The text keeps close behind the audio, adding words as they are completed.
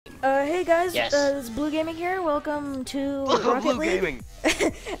Hey guys, Yes. this is Blue Gaming here. Welcome to Rocket Blue League, Gaming.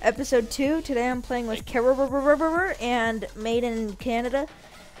 episode 2. Today I'm playing with Carol and Made in Canada.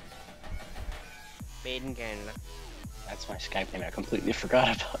 Made in Canada. That's my Skype name I completely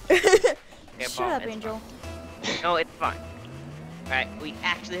forgot about. Yeah, Shut Paul, up, it's Angel. fine. No, it's fine. Alright, we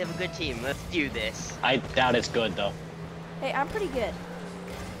actually have a good team. Let's do this. I doubt it's good though. Hey, I'm pretty good.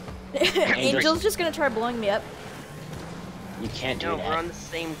 Angel's just gonna try blowing me up. You can't do No, that. we're on the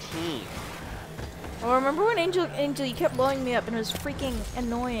same team. Well, remember when Angel, you kept blowing me up and it was freaking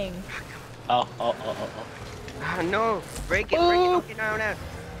annoying. Oh. Ah, no! Break it, break it. Oh. Okay, no.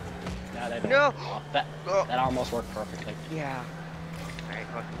 No, that don't. No. Oh, that almost worked perfectly. Yeah.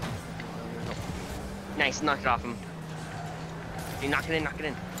 Alright, go on. Nice, knock it off him. Okay, knock it in, knock it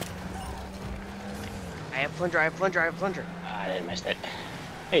in. I have plunger, I have plunger, I have plunger. I didn't miss it.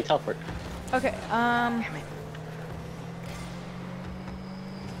 Hey, teleport. Okay, Damn it.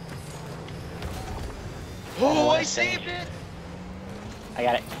 Oh, I I saved it! I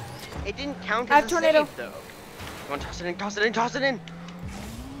got it. It didn't count I have as a tornado. save, though. Come on, toss it in, toss it in, toss it in!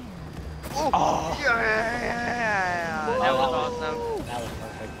 Oh. Yeah! That was awesome. That was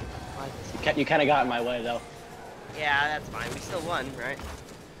perfect. You kind of got in my way though. Yeah, that's fine. We still won, right?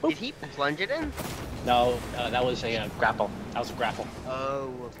 Did he plunge it in? No, that was a grapple. That was a grapple.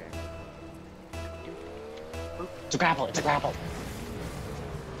 Oh, okay. It's a grapple. It's a grapple.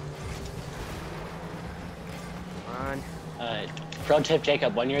 Come on. Pro tip,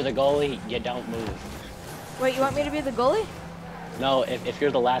 Jacob: when you're the goalie, you don't move. wait, you want me to be the goalie? No, if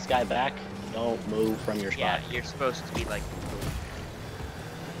you're the last guy back, don't move from your Yeah, spot. you're supposed to be like.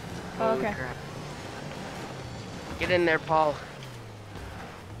 Oh, Holy okay. crap. Get in there, Paul.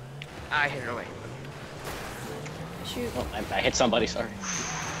 I hit it away. Shoot. Oh, I hit somebody. Sorry.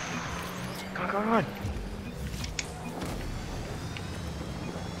 Come on, come on.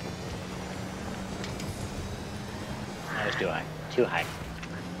 That was too high. Too high.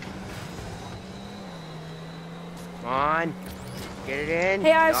 Come on. Get it in.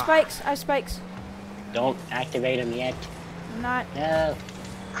 Hey, I have Ah, spikes. I have spikes. Don't activate him yet. I'm not. No.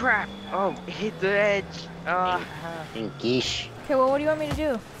 Crap. Oh, it hit the edge. Geesh. Okay, well, what do you want me to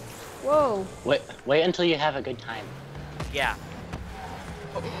do? Whoa. Wait until you have a good time. Yeah.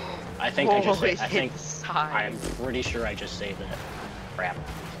 I think I just. it I hit think the side. I'm pretty sure I just saved it. Crap.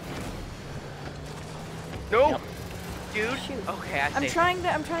 No. Yep. Dude. Shoot. Okay, I I'm saved trying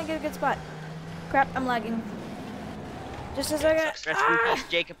to get a good spot. Crap, I'm lagging. Just a second. Rest in peace,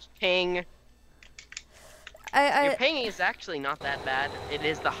 Jacob's ping. Your I ping is actually not that bad. It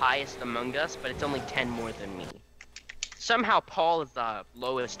is the highest among us, but it's only 10 more than me. Somehow Paul is the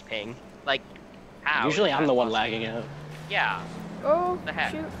lowest ping. Like, how? Usually is I'm that the one possible? lagging out. Yeah. oh The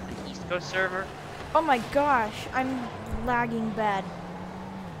heck? shoot. It's an East Coast server. Oh my gosh, I'm lagging bad.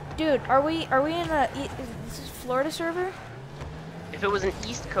 Dude, are we in a is this Florida server? If it was an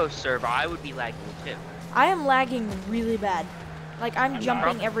East Coast server, I would be lagging too. I am lagging really bad. Like I'm I'm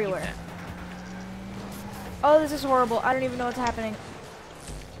jumping not. everywhere. Oh, this is horrible. I don't even know what's happening.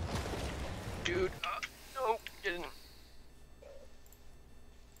 Dude, no, didn't.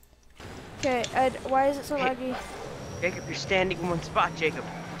 Okay, why is it so Hey. laggy? Jacob, you're standing in one spot, Jacob.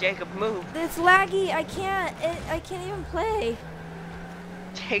 Jacob, move. It's laggy. I can't even play.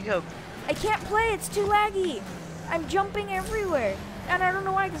 Jacob. I can't play. It's too laggy. I'm jumping everywhere. And I don't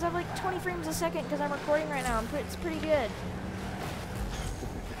know why, because I have like 20 frames a second because I'm recording right now. It's pretty good.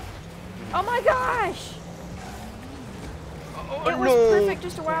 Oh my gosh! Oh, It was no. perfect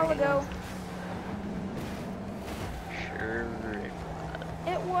just a while ago. Sure.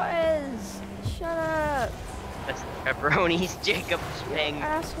 It was. Shut up. That's pepperoni's Jacob's ping.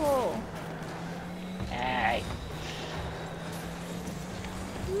 Asshole. Hey.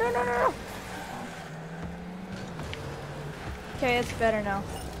 No. Okay, it's better now.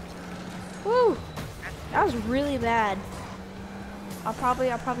 Woo! That was really bad. I'll probably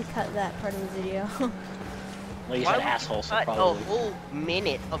cut that part of the video. Well, you Why said would you asshole, so cut probably. a whole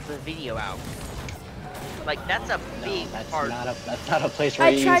minute of the video out? Like, that's a big No, that's part. that's not a place where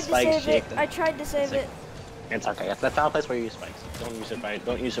I you tried use to spikes, save it. Jake. I tried to save it. It's okay. That's not a place where you use spikes. Don't use it.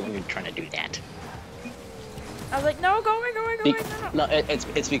 Don't use it when you're trying to do that. I was like, no, go away, no. No,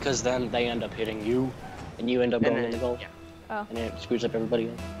 it's because then they end up hitting you, and you end up And going then- in the goal, yeah. Oh. and it screws up everybody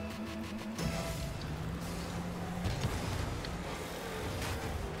else.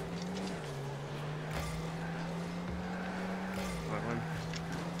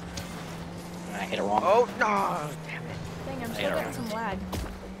 And I hit it wrong. Oh, no! Damn it. Dang, I'm I still don't getting some lag.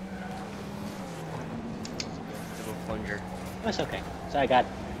 Little plunger. That's okay. So I got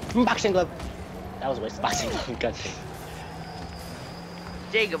boxing glove. That was a waste of boxing glove. God damn.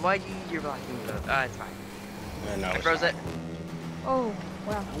 Jacob, why'd you use your blocking glove? Ah, it's fine. No, I it's froze not. it. Oh,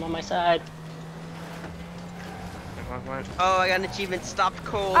 wow. I'm on my side. Come on. Oh, I got an achievement. Stopped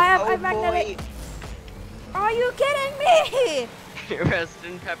cold. I'm Oh boy. magnetic. Are you kidding me? Rest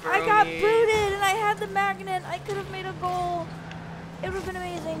in pepperoni. I got booted and I had the magnet. I could have made a goal. It would have been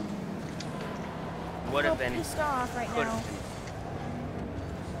amazing. Would have I'm been. pissed off right Could now. have been.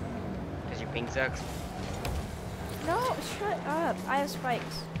 Because your ping sucks. No, shut up. I have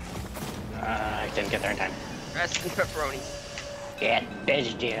spikes. I didn't get there in time. Rest in pepperoni. Get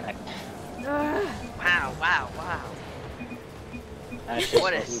busy, Janet. Ugh. Wow. That's just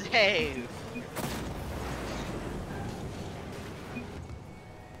What a what we- save.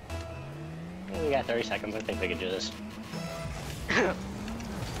 We got 30 seconds. I think we can do this.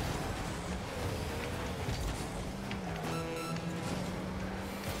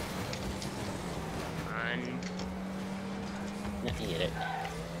 Fun. Yeah, you get it.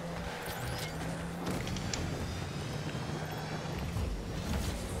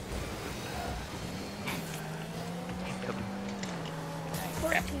 Jacob.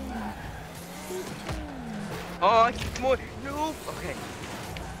 14. 15. Oh, I keep more. No. Okay.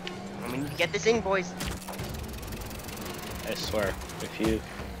 We need to get this in, boys. I swear, if you...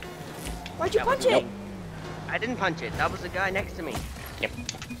 Why'd you That punch was- it? I didn't punch it. That was the guy next to me. Yep.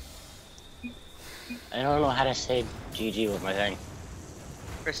 I don't know how to say GG with my thing.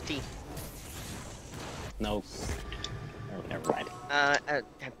 Press T. No. Oh, never mind.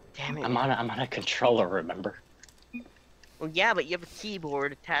 Damn it. I'm on a controller, remember? Well, yeah, but you have a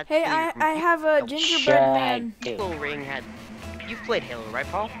keyboard attached Hey, to your I have a computer. gingerbread man. Halo Ring had. You've played Halo, right,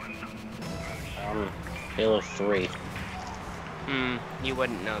 Paul? Halo 3. You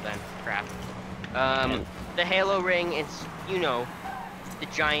wouldn't know then. Crap. The Halo Ring is, you know, the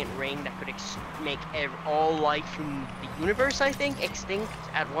giant ring that could make all life in the universe, I think, extinct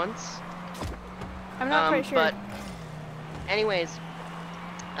at once. I'm not quite sure. But, anyways,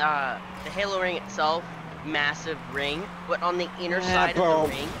 the Halo Ring itself, massive ring, but on the inner side of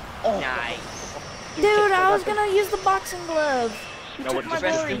the ring, nice. Dude, I was gonna use the boxing glove. You No, took my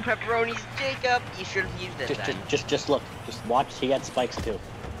Rest glory. in pepperonis, Jacob. You should have used it then. Just look. Just watch. He had spikes too.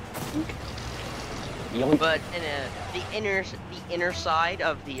 You only... But the inner side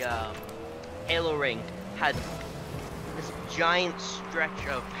of the Halo Ring had this giant stretch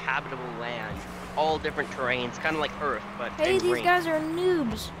of habitable land, all different terrains, kind of like Earth, but Hey, in these rings. guys are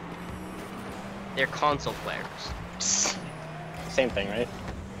noobs. They're console players. Same thing, right?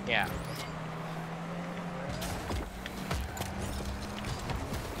 Yeah.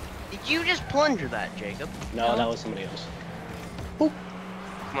 Did you just plunger that, Jacob? No, that was somebody else.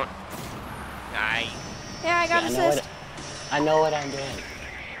 Come on. Nice. Yeah, I got See, assist. I know what I'm doing.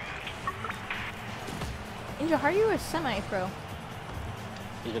 Angel, how are you a semi-pro?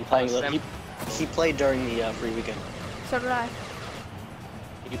 He's been playing. Sam- He played during the free weekend. So did I.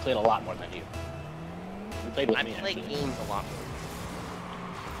 He played a lot more than you. He played with I me play actually. games a lot more.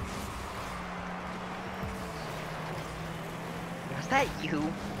 Was that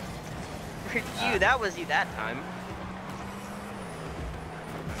you? You, that was you that time.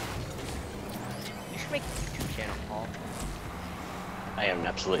 You should make a YouTube channel, Paul. I have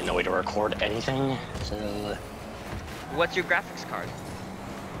absolutely no way to record anything, so What's your graphics card?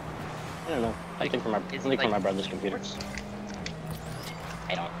 I don't know. I think from Is my it like- my brother's computer.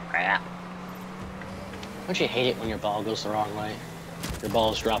 I don't crap. Don't you hate it when your ball goes the wrong way? Your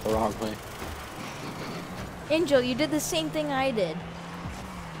balls drop the wrong way. Angel, you did the same thing I did.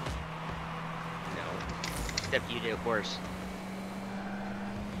 No. Except you did it worse.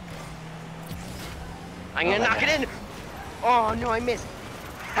 I'm gonna Oh, knock yeah. it in! Oh no, I missed!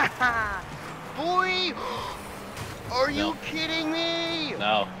 Haha! Boy! Are you No. kidding me?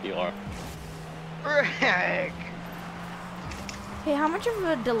 No, you are. Frick! Hey, how much of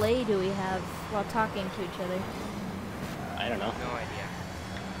a delay do we have while talking to each other? I don't know. No idea.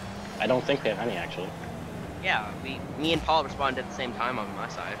 I don't think they have any actually. Yeah, me and Paul responded at the same time on my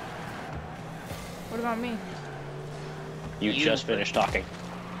side. What about me? You You- just finished talking.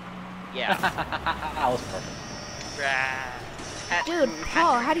 Yeah. That was perfect. Dude,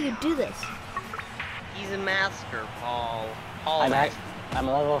 Paul, how do you do this? He's a master, Paul. Paul. I'm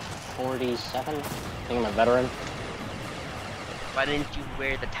level 47. I think I'm a veteran Why didn't you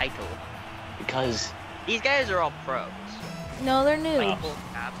wear the title? because These guys are all pros. No, they're Like, noobs. full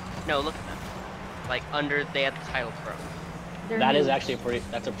cap. No, look at them. Like they have the title pro. They're that is noobs. actually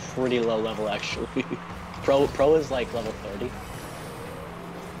that's a pretty low level actually. Pro is like level 30.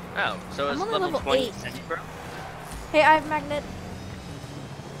 Oh, so I'm it's only level level 20 8. semi-pro? Hey, I have magnet.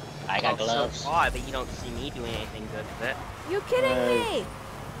 I got Oh, gloves. So far, but you don't see me doing anything good with it. You kidding Uh, me?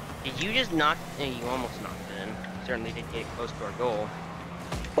 Did you just knock? You almost knocked it in. Certainly did get close to our goal.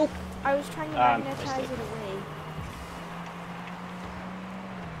 Boop. I was trying to magnetize it away.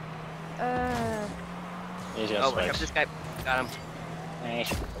 He's got Oh, look up spikes. this guy. Got him.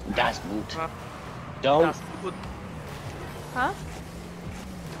 Nice. Das gut. Huh? Don't. Das gut. Huh?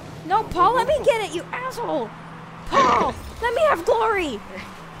 No, Paul, let me get it, you asshole! Paul, let me have glory!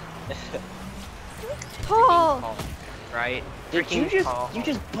 Paul! Right? Did Freaking you Paul.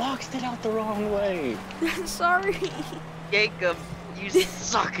 just boxed it out the wrong way. Sorry. Jacob, you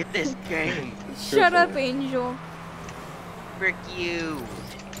suck at this game. Shut up, Angel. Frick you.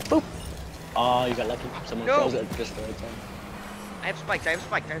 Boop. Oh, you got lucky. Someone No. froze it just the right time. I have spikes. I have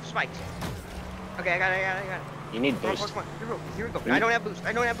spikes. I have spikes. Okay, I got it. You need Come on, boost. come on. Here we go. I don't have boost.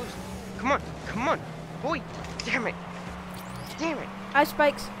 I don't have boost. Come on. Boy, damn it. I have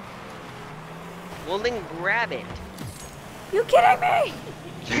spikes. Well, then grab it. You kidding me?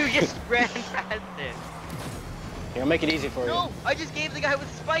 You just ran past it. Here, I'll make it easy for you. No, I just gave the guy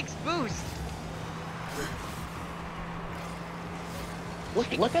with spikes boost.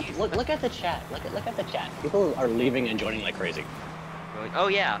 Look at the chat. Look at the chat. People are leaving and joining like crazy. Oh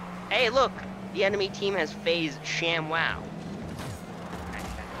yeah. Hey, look. The enemy team has phase ShamWow.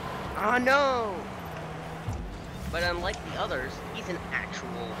 Oh no. But unlike the others, he's a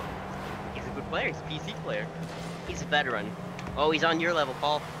good player. He's a PC player. He's a veteran. Oh, he's on your level,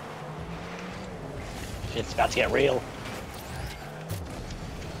 Paul. It's about to get real.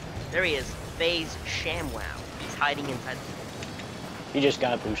 There he is. Phase ShamWow. He's hiding inside You just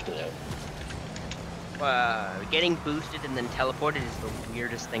got boosted out. getting boosted and then teleported is the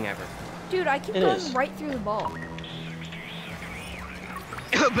weirdest thing ever. Dude, I keep It going is. right through the ball.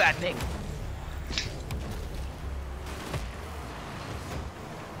 Bad thing.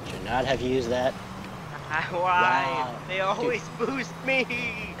 Should not have used that. Why? Wow. They always boost me.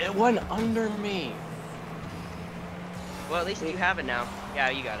 It went under me. Well, at least you have it now. Yeah,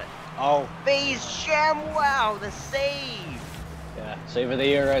 you got it. Oh. Phase ShamWow, the save. Yeah, save of the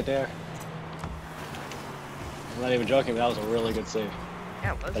year right there. I'm not even joking, but that was a really good save.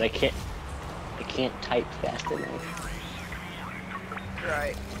 Yeah, it was. But I can't type fast enough.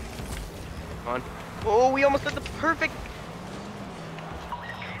 Right. Come on. Oh, we almost did the perfect.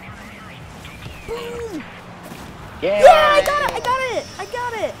 Boom! Yeah! Yeah, I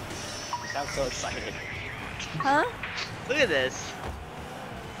got it! You sound so excited. Huh? Look at this.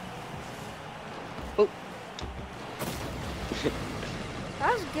 Oh.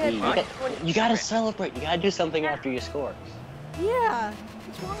 That was good. You gotta celebrate. You gotta do something after you score. Yeah.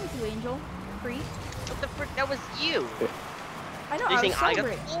 What's wrong with you, Angel? Creep. What the frick? That was you. I know, You I think was I got?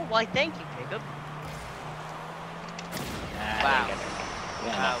 celebrating. Oh, why? Thank you, Jacob. Nah, Wow.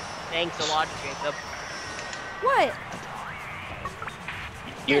 Yeah, Wow. Thanks a lot, Jacob. What?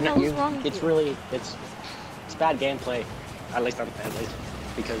 You're What the not. hell's wrong with It's you? really. It's bad gameplay. At least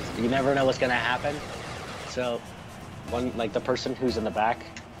because you never know what's gonna happen. So, the person who's in the back,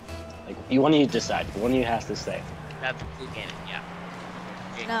 one of you decide. One of you has to stay. That's blue cannon. Yeah.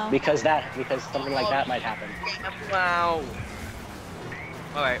 No. Because something like that might happen. Wow.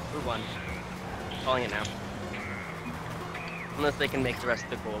 All right, we won. Calling it now. Unless they can make the rest of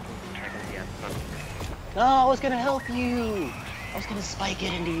the goal. Yeah, fun. No, I was gonna help you. I was gonna spike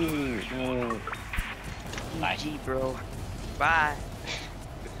it into you. No. Bye. GG, bro. Bye.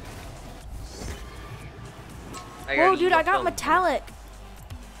 Whoa, dude, I got metallic.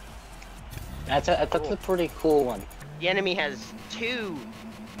 That's a pretty cool one. The enemy has two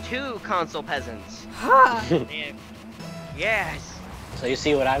console peasants. Ha! Damn. Yes. So you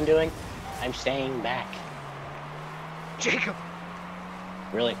see what I'm doing? I'm staying back. Jacob.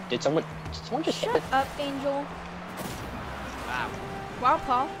 Really? Did someone just hit Shut it? up, Angel. Wow. Wow,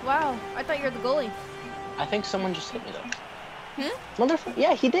 Paul. Wow. I thought you were the goalie. I think someone just hit me though. Hmm?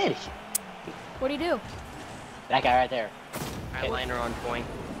 Yeah, he did. What'd he do? That guy right there. Eyeliner on point.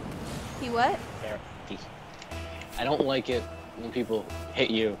 He what? There. I don't like it when people hit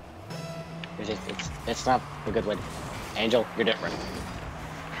you. It's not a good way. Angel, you're different.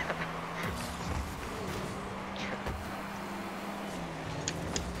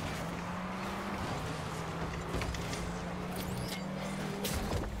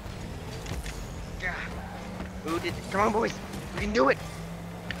 Who did? Come on, boys. We can do it.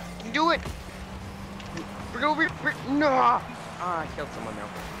 We can do it. Bring over. No. Ah, I killed someone now.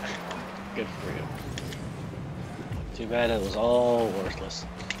 Good for you. Too bad it was all worthless.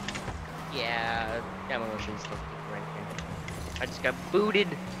 Yeah, demolition's still ranking. I just got booted.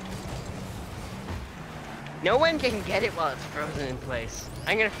 No one can get it while it's frozen in place.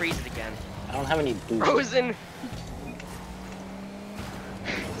 I'm gonna freeze it again. I don't have any boots. Frozen.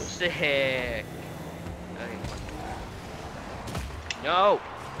 Sick. Okay. No.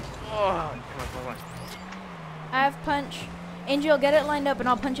 Oh, come on. I have punch. Angel, get it lined up and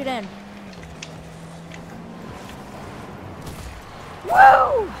I'll punch it in.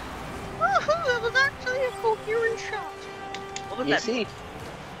 Woo! That was actually a coherent shot. What was You that? see?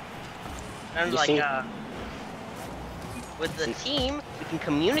 Sounds You like see? with the team we can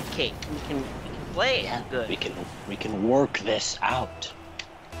communicate. We can play Yeah, good we can work this out,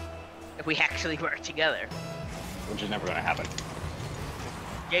 if we actually work together. which is never gonna happen.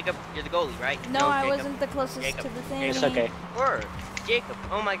 Jacob, you're the goalie, right? No, I Jacob. wasn't the closest Jacob. to the thing. It's okay. Word. Jacob.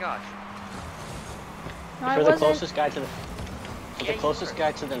 Oh my gosh. No, I If you're the wasn't. closest guy to the, Yeah, the you closest were.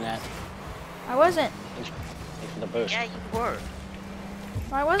 guy to the net, I wasn't. thanks for the boost. Yeah, you were.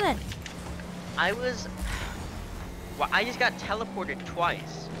 No, I wasn't. I was. Well, I just got teleported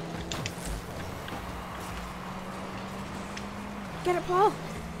twice. Get it, Paul.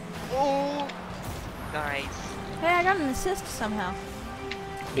 Oh, nice. Hey, I got an assist somehow.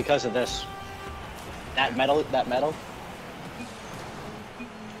 Because of this. That metal.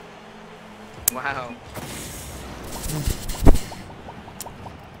 Wow.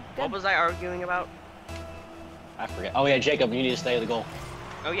 What was I arguing about? I forget. Oh yeah, Jacob, you need to stay at the goal.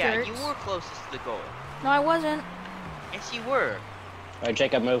 Oh yeah, Jerks. you were closest to the goal. No, I wasn't. Yes, you were. All right,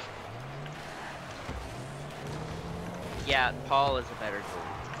 Jacob, move. Yeah, Paul is a better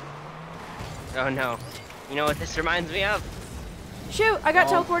goalie. Oh no. You know what this reminds me of? Shoot, I got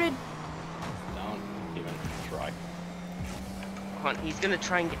Oh. teleported. Don't even try. Come on, he's gonna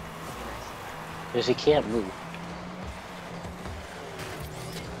try and get. Because he can't move.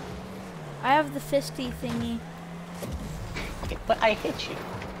 I have the fisty thingy. Okay, but I hit you.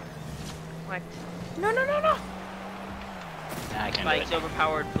 What? No, no, no, no. Nah, I can't Spike's do it.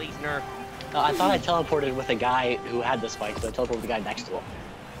 overpowered, please nerf. No, I thought I teleported with a guy who had the spikes, but I teleported with the guy next to him.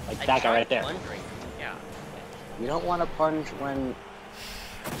 Like I that guy tried right there. plunging. Yeah. You don't want to plunge when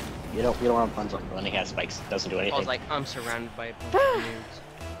you don't want to plunge when he has spikes. It doesn't do anything. Paul's like, I'm surrounded by a bunch of noobs.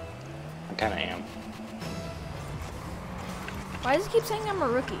 I kind of am. Why does it keep saying I'm a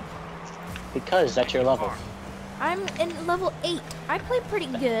rookie? Because that's your level. I'm in level 8. I play pretty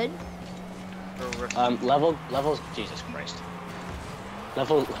good. For a rookie. Levels. Jesus Christ.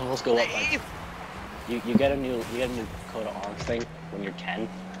 Levels go up. Like, you get a new coat of arms thing when you're 10,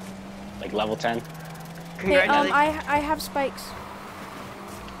 like level 10. Hey, Congratulations. I have spikes.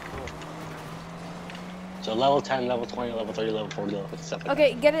 So level 10, level 20, level 30, level 40, level 50, stuff like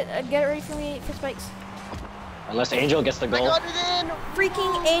Okay, get it ready for me for spikes. that. Unless Angel gets the I goal. got it in!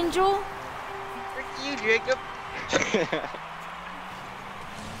 Freaking angel. Frick you, Jacob.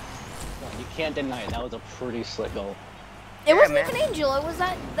 You can't deny it. That was a pretty slick goal. It Yeah, wasn't man. even angel. It was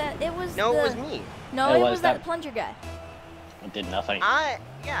that it was No, the, it was me. No, It it was was that that- plunger guy. It did nothing.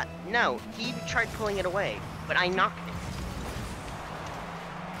 Yeah, no. He tried pulling it away, but I knocked it.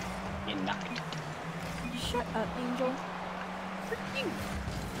 You knocked. Shut up, angel. Frick you.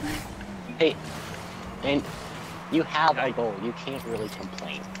 Hey, and you have a goal. You can't really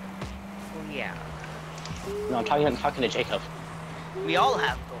complain. Well, yeah. No, I'm talking to Jacob. We all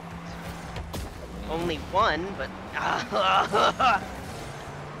have goals. Only one, but...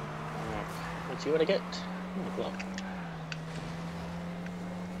 Let's see what I get. Well,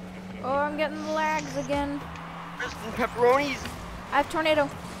 Oh, I'm getting the lags again. Crisp and pepperonis. I have tornado.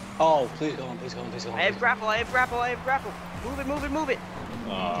 oh, please go on, please go on, please go on. I have grapple, I have grapple, I have grapple. Move it, move it, move it.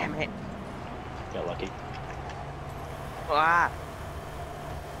 Damn it. Got lucky. Ah.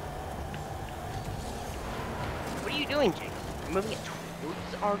 What are you doing, Jake? You're moving it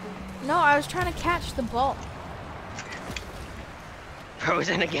towards our goal? No, I was trying to catch the ball.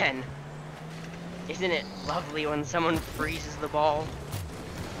 Frozen again. Isn't it lovely when someone freezes the ball?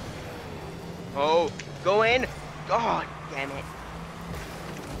 Oh, go in. God damn it.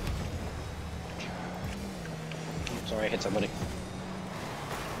 I'm sorry, I hit somebody.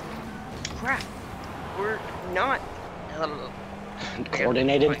 Crap. We're not.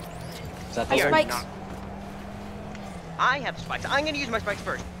 Coordinated? Is that I the We are word? spikes. not. I have spikes. I'm gonna use my spikes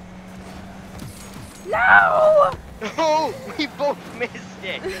first. No! No, we both missed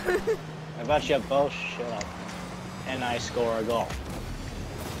it. I bet you both shut up. And I score a goal.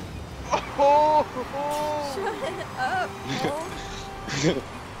 Oh, Shut up. Paul.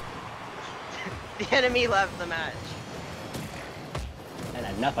 the enemy left the match.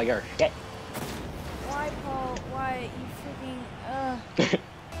 And enough of your shit. Why, Paul? Why? You freaking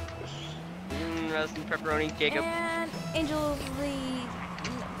Roast and pepperoni, Jacob. And Angel the.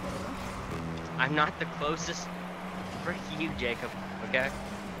 I'm not the closest. Frick you, Jacob. Okay.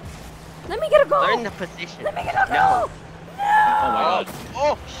 Let me get a goal. Learn the position. Let me get a No. goal. No. god.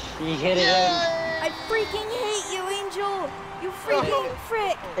 Oh! He hit it in. I freaking hate you, Angel. You freaking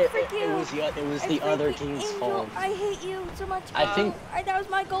frick. Frick you. It was I the other freaking- team's Angel, fault. I hate you so much. I think- that was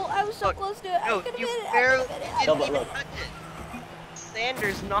my goal. I was so Look, close to it. I No, could have you hit it. barely I could have hit No, it. but look. touch it.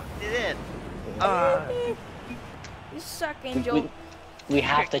 Sanders knocked it in. You suck, Angel. We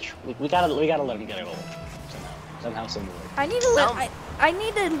have to. We gotta let him get a goal. Somehow, some way. I need to I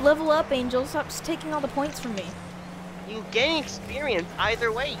need to level up, Angel. Stop taking all the points from me. You gain experience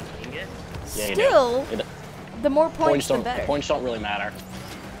either way, you dingus. Yeah, you Still, do. the more points, the don't. better. Points don't really matter.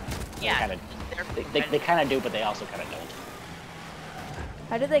 Yeah. They kind of do, but they also kind of don't.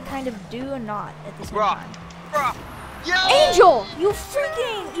 How do they kind of do and not at the same Bruh. time? Bruh. Yo! Angel, you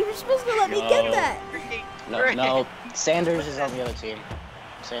freaking! You were supposed to let me get No. that. No. Sanders is on the other team.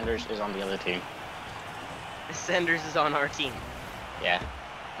 Sanders is on the other team. Sanders is on our team. Yeah.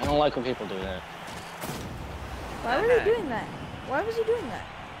 I don't like when people do that. Why were they doing that? Why was he doing that?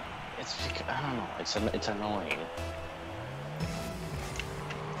 It's I don't know. It's annoying.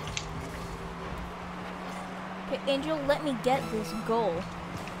 Okay, Angel, let me get this goal.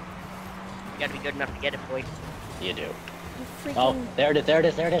 You gotta be good enough to get it, boy. You do. You freaking Oh, there it is.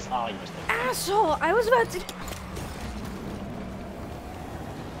 Oh, you missed it. asshole! I was about to.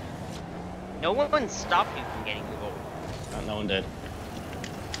 No one stopped you from getting the goal. No one did.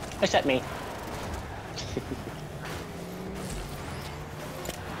 Except me.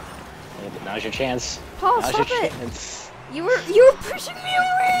 Now's your chance. Oh, Now's stop your it! chance. You were pushing me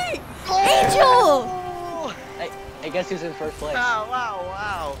away! Angel! Oh! I guess he's in first place.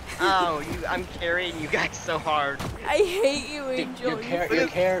 Wow. Oh, I'm carrying you guys so hard. I hate you, Dude, Angel.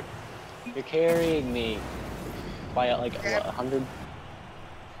 you're carrying me by like what, 100,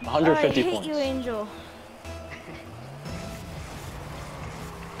 I 150 hate points. you, Angel.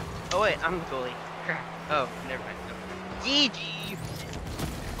 Oh wait, I'm the goalie. Crap. Oh, never mind. GG.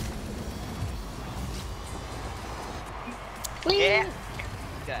 Yeah. You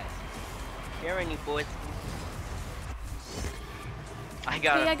guys. Sharing you boys. I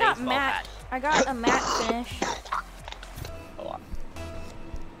got Okay, a I got baseball Matt. bat. I got a Matt finish. Hold on.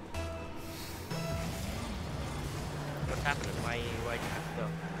 What's happening? Why'd you have to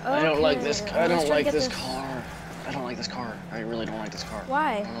go? I don't like Okay, this. I I was don't trying to like get this car. I don't like this car. I really don't like this car.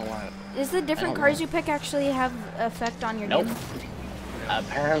 Why? I don't know why. Is the different don't cars know. you pick actually have effect on your Nope. game?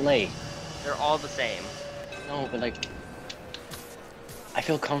 Apparently. They're all the same. No, but like, I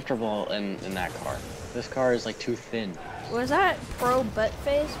feel comfortable in that car. This car is like too thin. Was that pro butt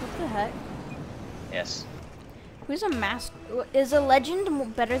face? What the heck? Yes. Who's a master? Is a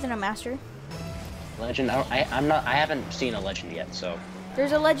legend better than a master? Legend. I'm not. I haven't seen a legend yet. So.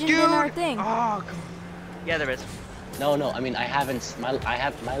 There's a legend in our thing. Oh, come yeah, there is. No. I mean, I haven't. I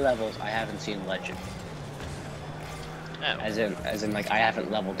have my levels. I haven't seen legend. Oh. As in, like I haven't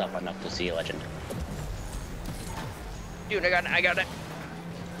leveled up enough to see a legend. Dude, I got it.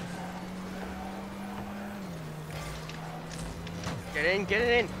 Get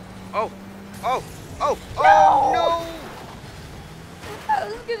in. Oh, no! I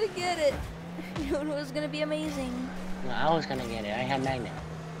was gonna get it. It was gonna be amazing. No, I was gonna get it. I had magnet.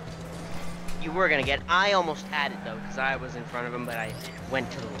 You were gonna get it. I almost had it though, because I was in front of him, but I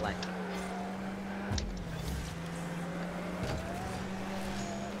went to the left.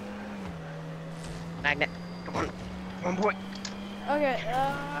 Magnet, come on. 1 point. Okay.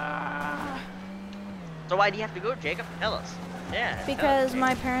 So why do you have to go, Jacob? Tell us. Yeah. tell us, Because Jacob.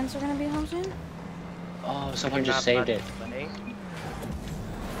 my parents are gonna be home soon. Oh, someone You're just not saved it. allowed to play.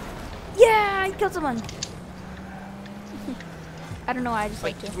 Yeah, I killed someone. I don't know why I just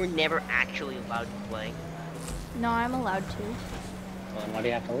Wait, like to. you were never actually allowed to play. No, I'm allowed to. Well, then why do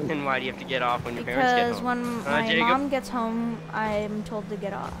you have to leave? Then why do you have to get off when your parents get Because home? when my Jacob? mom gets home, I'm told to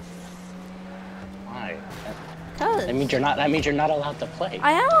get off. Why? Cause That means you're not. That means you're not allowed to play.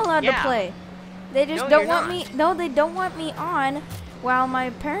 I am allowed Yeah. to play. They just No, don't you're want not. me. No, they don't want me on while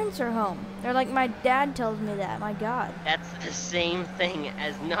my parents are home. They're like, my dad tells me that. My God. That's the same thing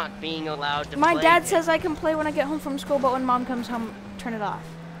as not being allowed to My play. dad says I can play when I get home from school, but when mom comes home, turn it off.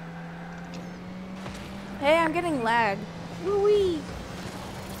 Hey, I'm getting lag. Woo-wee.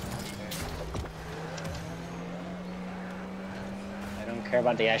 I don't care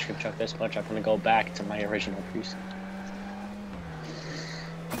about the ice cream truck this much. I'm gonna go back to my original precinct.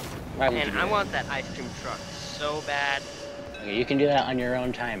 Right, And I want that ice cream truck so bad. Okay, you can do that on your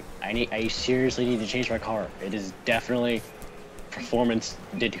own time. I seriously need to change my car. It is definitely performance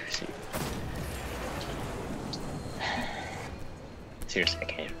deducing. Seriously, I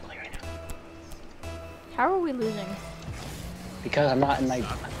can't even play right now How are we losing? because I'm not in my.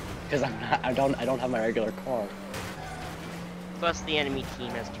 Because I'm not. I don't have my regular car. Plus, the enemy team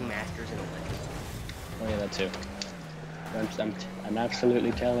has 2 masters and a lift. Oh yeah, that too. I'm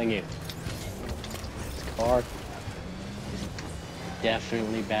absolutely telling you. This car is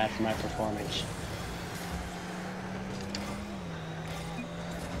definitely bad for my performance.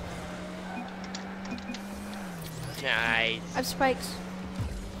 Nice. I have spikes.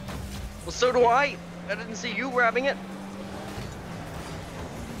 Well, so do I. I didn't see you grabbing it.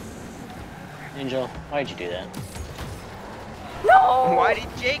 Angel, why'd you do that? No! Why did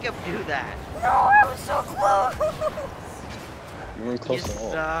Jacob do that? No, I was so close! You weren't You close at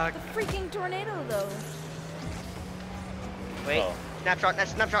all. suck. The freaking tornado, though. Wait, Oh. snapshot,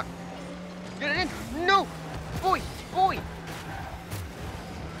 that's snapshot. Get it in. No! Boy, boy!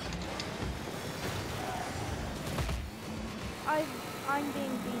 I'm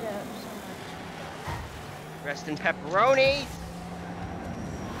being beat up so much. Rest in pepperonis.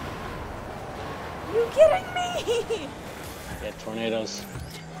 You kidding me? Yeah, tornadoes.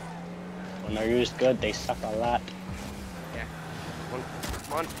 When they're used good, they suck a lot. Yeah. Come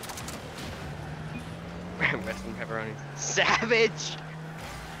on. Rest in pepperonis. Savage!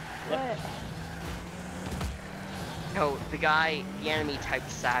 What? No, the enemy typed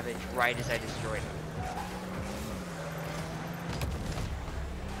savage right as I destroyed him.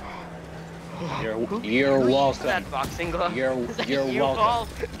 You're Who used welcome. that boxing glove? You're Is that you're you, welcome. Paul?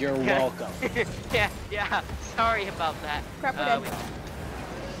 You're welcome. yeah. Sorry about that. Crap, we're dead.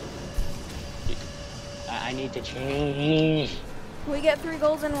 I need to change. Can we get 3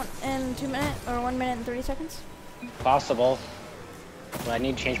 goals in 2 minutes or 1 minute and 30 seconds? Possible. But I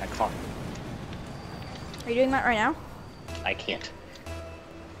need to change my car. Are you doing that right now? I can't.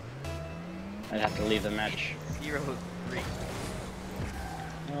 I'd have to leave the match. 0-3.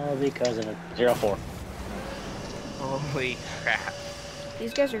 Oh, because of it. 0-4. Holy crap.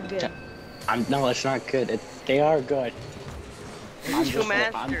 These guys are good. No, it's not good. They are good. I'm 2 just-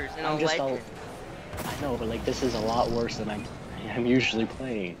 masters and a I'm just legend. I know, but like this is a lot worse than I'm usually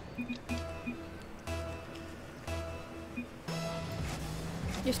playing.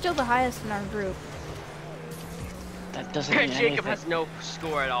 You're still the highest in our group. That doesn't mean Jacob anything. has no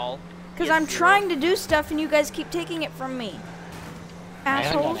score at all. Because He has I'm 0. trying to do stuff and you guys keep taking it from me. I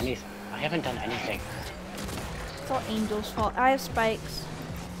haven't done Assholes. anything. I haven't done anything. It's all Angel's fault. I have spikes.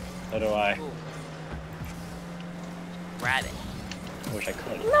 So do I. Ooh. Rabbit. I wish I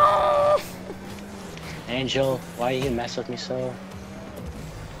could. No! Angel, why you mess with me so?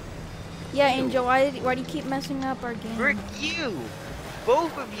 Yeah, Angel, why do you keep messing up our game? Frick you!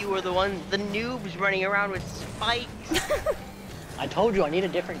 Both of you are the noobs running around with spikes. I told you I need a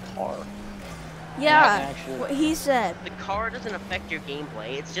different car. Yeah, actually- what he said. The car doesn't affect your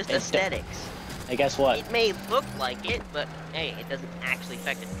gameplay, it's just It's aesthetics. Hey, guess what? It may look like it, but hey, it doesn't actually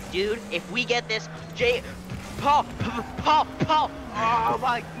affect it. Dude, if we get this, Paul! Oh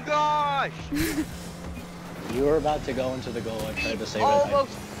my gosh! You were about to go into the goal. I tried to save it.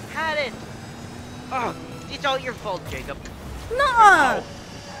 Almost had it! Oh, it's all your fault, Jacob. Nuh-uh!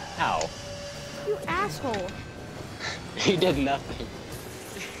 Ow. You asshole. He did nothing.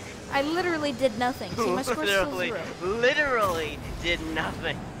 I literally did nothing. See, my score's still 0. Literally did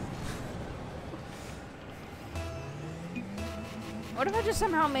nothing. What if I just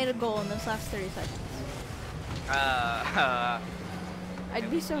somehow made a goal in this last 30 seconds? I'd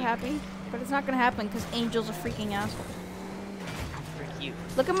be so happy, but it's not gonna happen because Angel's a freaking asshole. Frick you.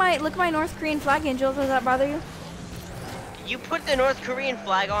 Look at my North Korean flag, Angel. Does that bother you? You put the North Korean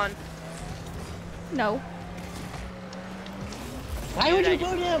flag on? No. Why would Dude, you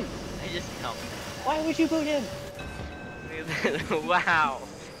boot him? I just helped. Why would you boot him? Wow.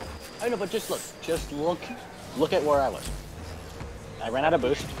 I know, but just look at where I was. I ran out of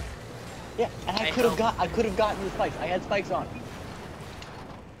boost. Yeah, and I could have gotten the spikes. I had spikes on.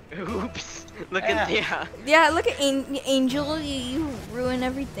 Oops. Look Yeah. at the Yeah, look at Angel. You ruin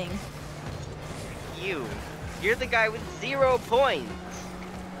everything. you. You're the guy with 0 points.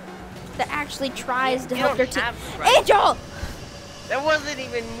 That actually tries to You help their don't team. have to try. Angel! That wasn't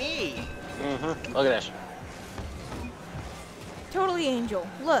even me. Mm-hmm. Look at this. Totally Angel.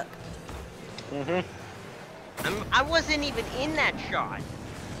 Look. Mm-hmm. I wasn't even in that shot.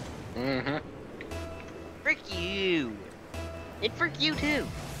 Mm-hmm. Frick you. And frick you too.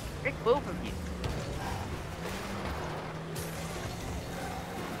 Frick both of you.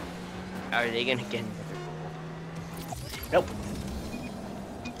 Are they gonna get Nope.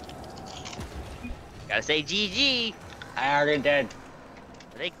 Gotta say GG. I already did.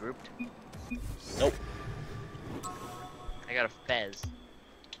 Are they grouped? Nope. I got a fez.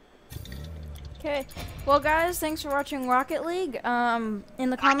 Okay. Well, guys, thanks for watching Rocket League. In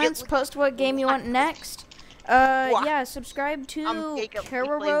the comments, post what game you want next. What? Yeah, subscribe to Jacob, we play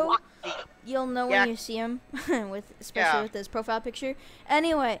Cararo. what? You'll know Yeah. when you see him, especially Yeah. with his profile picture.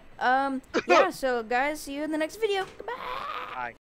 Anyway, yeah, so guys, see you in the next video. Goodbye.